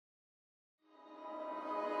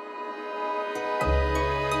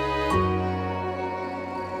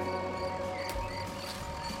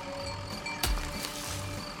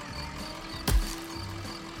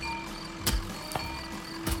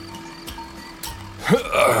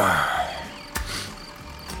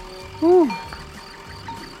Whew.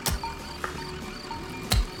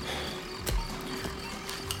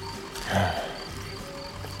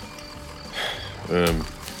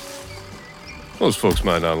 Most folks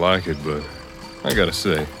might not like it, but I gotta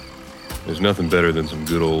say, there's nothing better than some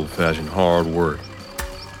good old-fashioned hard work.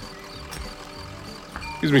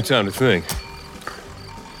 Gives me time to think.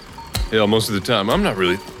 Hell, most of the time, I'm not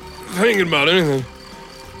really thinking about anything.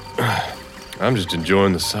 I'm just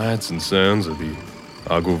enjoying the sights and sounds of the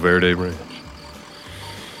Agua Verde Ranch.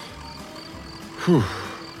 Whew.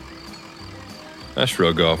 I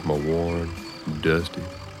shrug off my worn, dusty,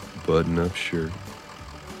 button-up shirt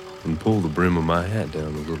and pull the brim of my hat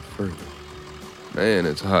down a little further. Man,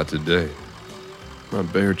 it's hot today. My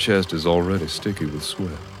bare chest is already sticky with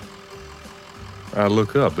sweat. I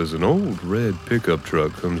look up as an old red pickup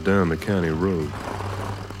truck comes down the county road.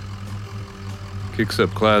 Kicks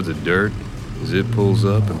up clouds of dirt as it pulls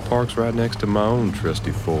up and parks right next to my own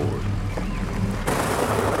trusty Ford.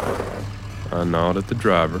 I nod at the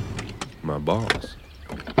driver, my boss,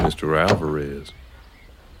 Mr. Alvarez.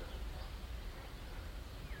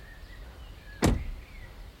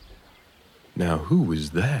 Now, who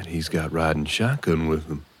is that he's got riding shotgun with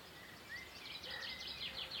him?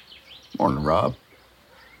 Morning, Rob.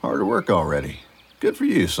 Hard to work already. Good for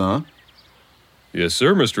you, son. Yes,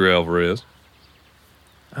 sir, Mr. Alvarez.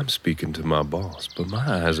 I'm speaking to my boss, but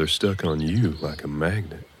my eyes are stuck on you like a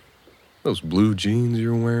magnet. Those blue jeans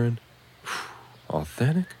you're wearing,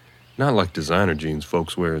 authentic? Not like designer jeans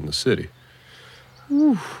folks wear in the city.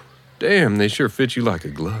 Whew. Damn, they sure fit you like a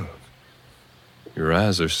glove. Your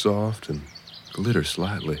eyes are soft and glitter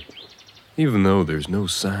slightly, even though there's no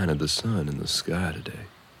sign of the sun in the sky today.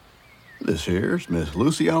 This here's Miss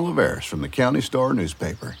Lucy Oliveris from the County Star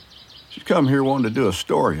newspaper. She's come here wanting to do a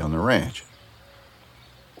story on the ranch.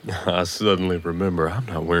 I suddenly remember I'm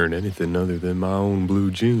not wearing anything other than my own blue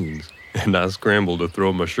jeans, and I scramble to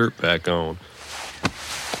throw my shirt back on.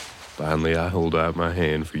 Finally, I hold out my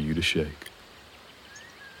hand for you to shake.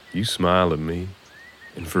 You smile at me,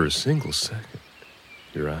 and for a single second,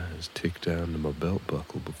 your eyes tick down to my belt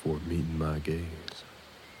buckle before meeting my gaze.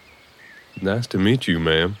 Nice to meet you,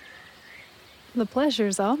 ma'am. The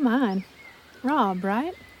pleasure's all mine. Rob,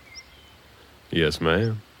 right? Yes,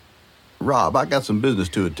 ma'am. Rob, I got some business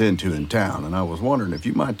to attend to in town, and I was wondering if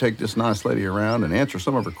you might take this nice lady around and answer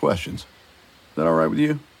some of her questions. Is that all right with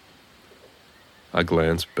you? I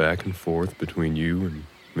glance back and forth between you and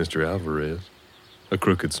Mr. Alvarez, a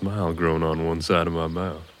crooked smile growing on one side of my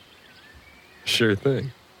mouth. Sure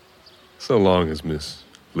thing. So long as Miss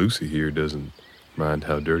Lucy here doesn't mind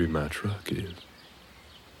how dirty my truck is.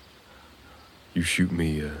 You shoot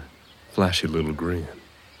me a flashy little grin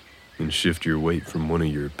and shift your weight from one of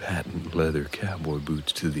your patent leather cowboy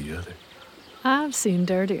boots to the other. I've seen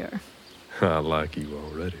dirtier. I like you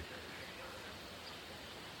already.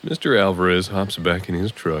 Mr. Alvarez hops back in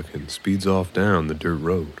his truck and speeds off down the dirt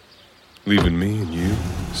road, leaving me and you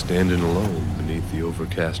standing alone beneath the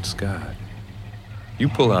overcast sky. You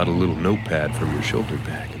pull out a little notepad from your shoulder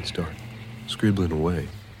bag and start scribbling away.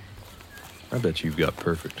 I bet you've got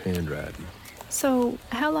perfect handwriting. So,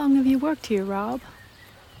 how long have you worked here, Rob?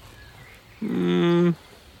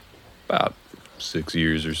 About 6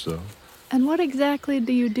 years or so. And what exactly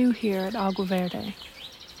do you do here at Agua Verde?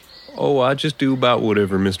 Oh, I just do about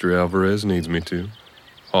whatever Mr. Alvarez needs me to.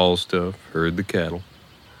 Haul stuff, herd the cattle.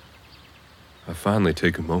 I finally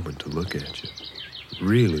take a moment to look at you.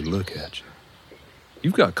 Really look at you.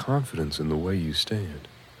 You've got confidence in the way you stand.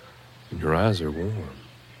 And your eyes are warm,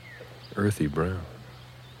 earthy brown.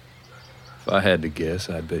 If I had to guess,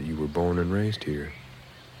 I'd bet you were born and raised here.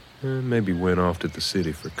 And maybe went off to the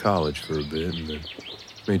city for college for a bit and then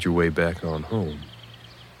made your way back on home.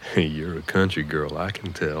 Hey, you're a country girl, I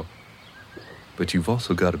can tell. But you've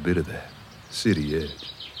also got a bit of that city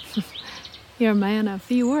edge. You're a man of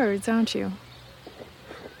few words, aren't you?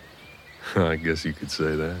 I guess you could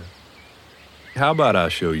say that. How about I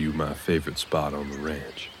show you my favorite spot on the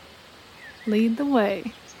ranch? Lead the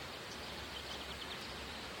way.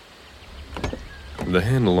 The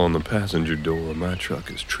handle on the passenger door of my truck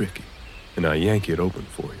is tricky, and I yank it open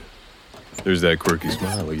for you. There's that quirky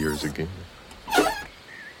smile of yours again.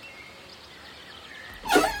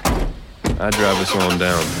 I drive us on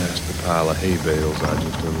down past the pile of hay bales I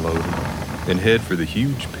just unloaded and head for the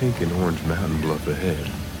huge pink and orange mountain bluff ahead.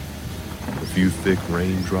 A few thick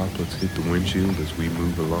rain droplets hit the windshield as we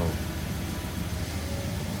move along.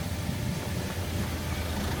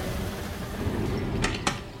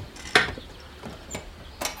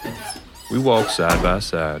 We walk side by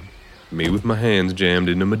side, me with my hands jammed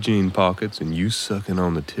into my jean pockets and you sucking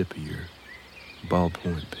on the tip of your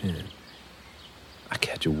ballpoint pen. I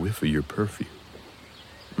catch a whiff of your perfume.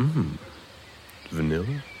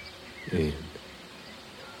 Vanilla and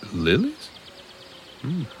lilies?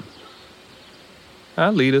 I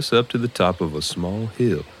lead us up to the top of a small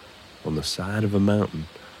hill on the side of a mountain,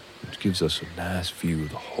 which gives us a nice view of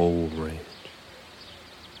the whole range.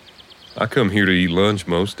 I come here to eat lunch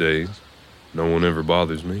most days. No one ever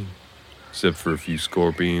bothers me, except for a few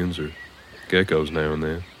scorpions or geckos now and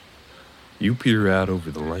then. You peer out over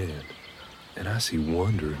the land, and I see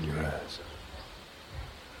wonder in your eyes.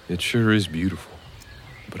 It sure is beautiful,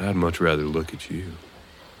 but I'd much rather look at you.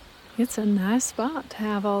 It's a nice spot to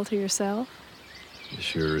have all to yourself. It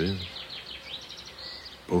sure is.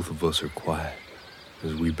 Both of us are quiet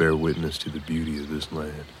as we bear witness to the beauty of this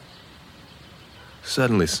land.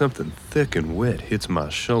 Suddenly, something thick and wet hits my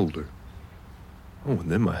shoulder. Oh,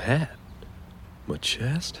 and then my hat. My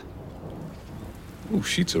chest. Oh,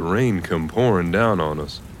 sheets of rain come pouring down on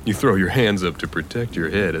us. You throw your hands up to protect your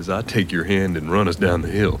head as I take your hand and run us down the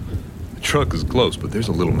hill. The truck is close, but there's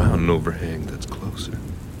a little mountain overhang that's closer.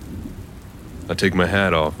 I take my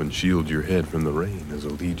hat off and shield your head from the rain as I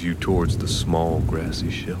lead you towards the small grassy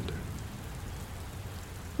shelter.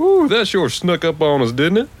 Ooh, that sure snuck up on us,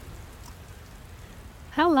 didn't it?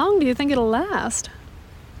 How long do you think it'll last?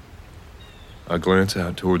 I glance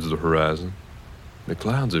out towards the horizon. The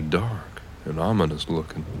clouds are dark and ominous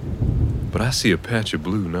looking, but I see a patch of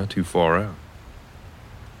blue not too far out.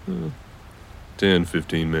 10,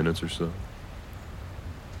 15 minutes or so.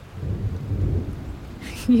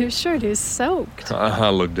 Your shirt is soaked. I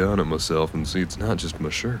look down at myself and see it's not just my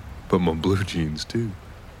shirt, but my blue jeans too.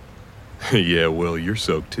 Yeah, well, you're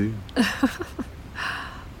soaked too.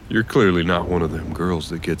 You're clearly not one of them girls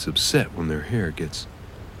that gets upset when their hair gets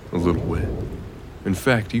a little wet. In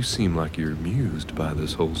fact, you seem like you're amused by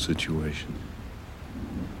this whole situation.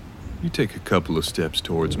 You take a couple of steps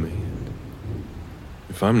towards me, and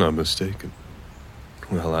if I'm not mistaken,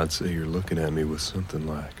 well, I'd say you're looking at me with something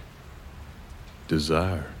like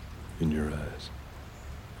desire in your eyes.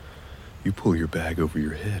 You pull your bag over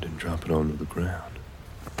your head and drop it onto the ground.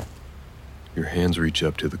 Your hands reach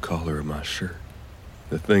up to the collar of my shirt.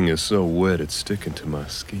 The thing is so wet it's sticking to my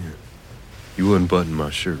skin. You unbutton my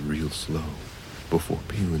shirt real slow before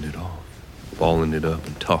peeling it off, balling it up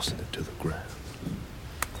and tossing it to the ground.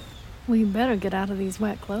 We better get out of these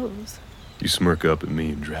wet clothes. You smirk up at me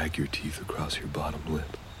and drag your teeth across your bottom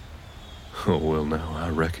lip. Oh, well, now I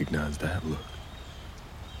recognize that look.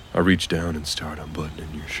 I reach down and start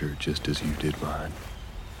unbuttoning your shirt just as you did mine.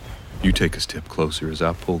 You take a step closer as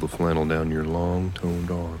I pull the flannel down your long,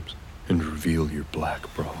 toned arms and reveal your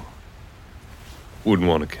black bra. Wouldn't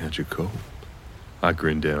want to catch a cold. I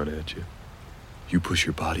grin down at you. You push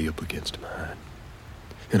your body up against mine,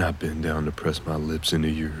 and I bend down to press my lips into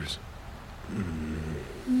yours.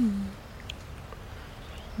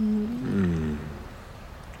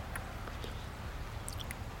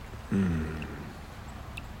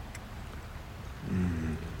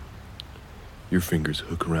 Your fingers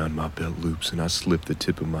hook around my belt loops, and I slip the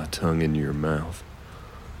tip of my tongue into your mouth.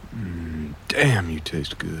 Damn, you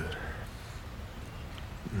taste good.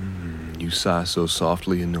 You sigh so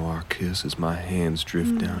softly into our kiss as my hands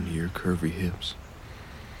drift down to your curvy hips.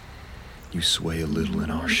 You sway a little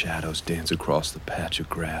and our shadows dance across the patch of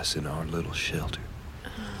grass in our little shelter.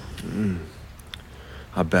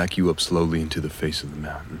 I back you up slowly into the face of the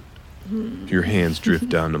mountain. Your hands drift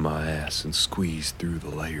down to my ass and squeeze through the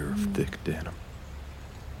layer of thick denim.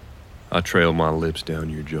 I trail my lips down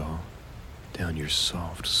your jaw, down your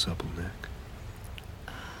soft, supple neck,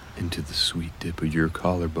 into the sweet dip of your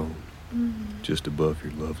collarbone, just above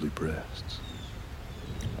your lovely breasts.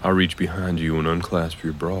 I reach behind you and unclasp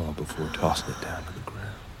your bra before tossing it down to the ground.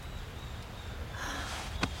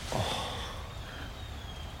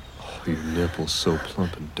 Your nipples so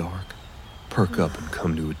plump and dark perk up and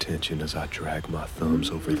come to attention as I drag my thumbs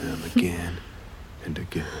over them again and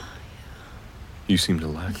again. You seem to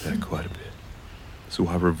like that quite a bit, so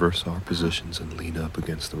I reverse our positions and lean up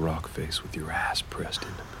against the rock face with your ass pressed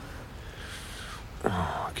into me.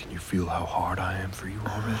 Oh, can you feel how hard I am for you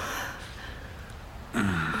already?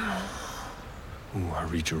 Oh, I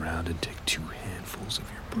reach around and take 2 handfuls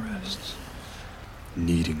of your breasts,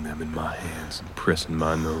 kneading them in my hands and pressing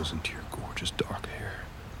my nose into your gorgeous dark hair.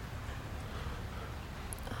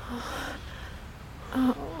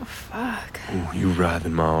 Oh, fuck. Oh, you writhe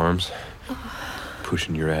in my arms,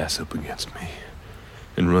 pushing your ass up against me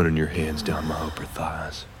and running your hands down my upper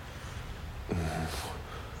thighs.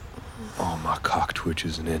 Oh, my cock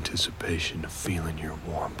twitches in anticipation of feeling your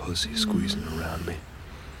warm pussy squeezing around me.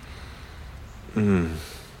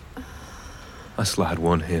 I slide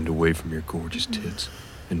one hand away from your gorgeous tits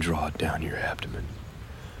and draw it down your abdomen.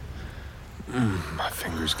 My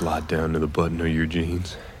fingers glide down to the button of your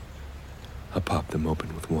jeans. I pop them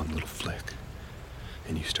open with one little flick,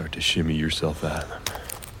 and you start to shimmy yourself out of them.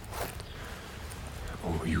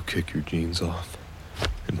 Oh, you kick your jeans off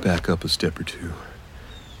and back up a step or two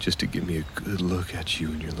just to give me a good look at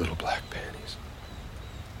you in your little black panties.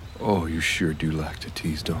 Oh, you sure do like to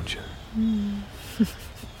tease, don't you?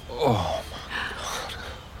 Oh, my God.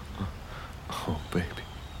 Oh, baby.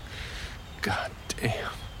 God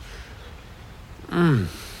damn.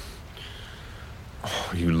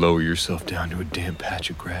 Oh, you lower yourself down to a damp patch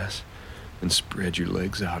of grass and spread your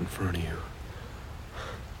legs out in front of you.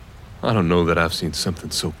 I don't know that I've seen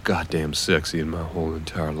something so goddamn sexy in my whole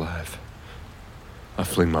entire life. I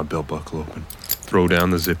fling my belt buckle open, throw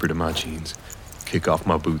down the zipper to my jeans, kick off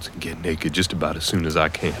my boots, and get naked just about as soon as I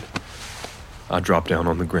can. I drop down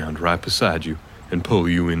on the ground right beside you and pull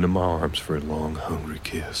you into my arms for a long, hungry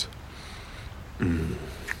kiss.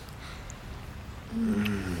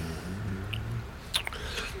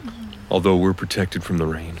 Although we're protected from the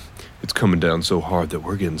rain, it's coming down so hard that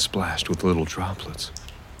we're getting splashed with little droplets.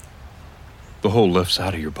 The whole left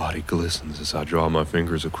side of your body glistens as I draw my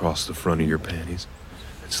fingers across the front of your panties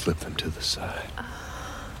and slip them to the side.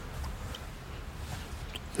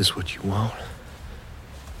 This what you want?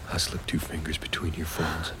 I slip 2 fingers between your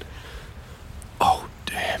folds and... Oh,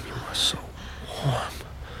 damn, you are so warm.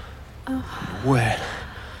 And wet.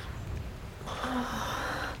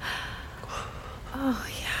 Oh,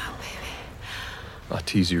 yeah, baby. I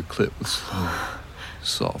tease your clit with slow,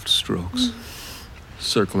 soft strokes,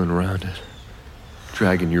 circling around it,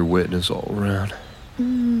 dragging your wetness all around.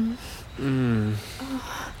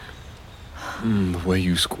 The way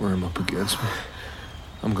you squirm up against me.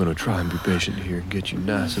 I'm gonna try and be patient here and get you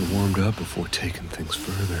nice and warmed up before taking things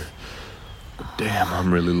further. But damn,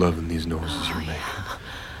 I'm really loving these noises you're making.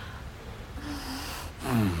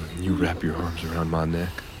 You wrap your arms around my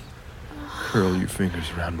neck, curl your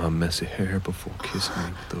fingers around my messy hair before kissing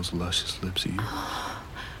me with those luscious lips of yours.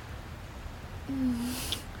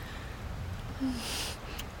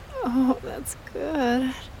 Oh, that's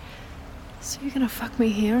good. So you're gonna fuck me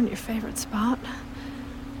here in your favorite spot?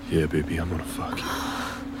 Yeah, baby, I'm gonna fuck you.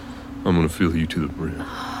 I'm gonna fill you to the brim.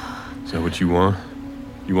 Is that what you want?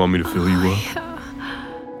 You want me to fill you up?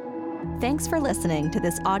 Yeah. Thanks for listening to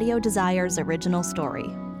this Audio Desires original story.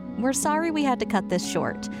 We're sorry we had to cut this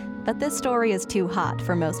short, but this story is too hot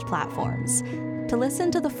for most platforms. To listen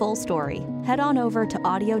to the full story, head on over to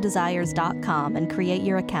audiodesires.com and create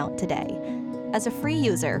your account today. As a free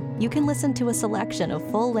user, you can listen to a selection of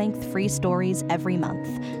full-length free stories every month.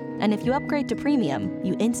 And if you upgrade to premium,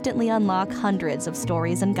 you instantly unlock hundreds of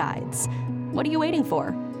stories and guides. What are you waiting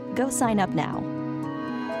for? Go sign up now.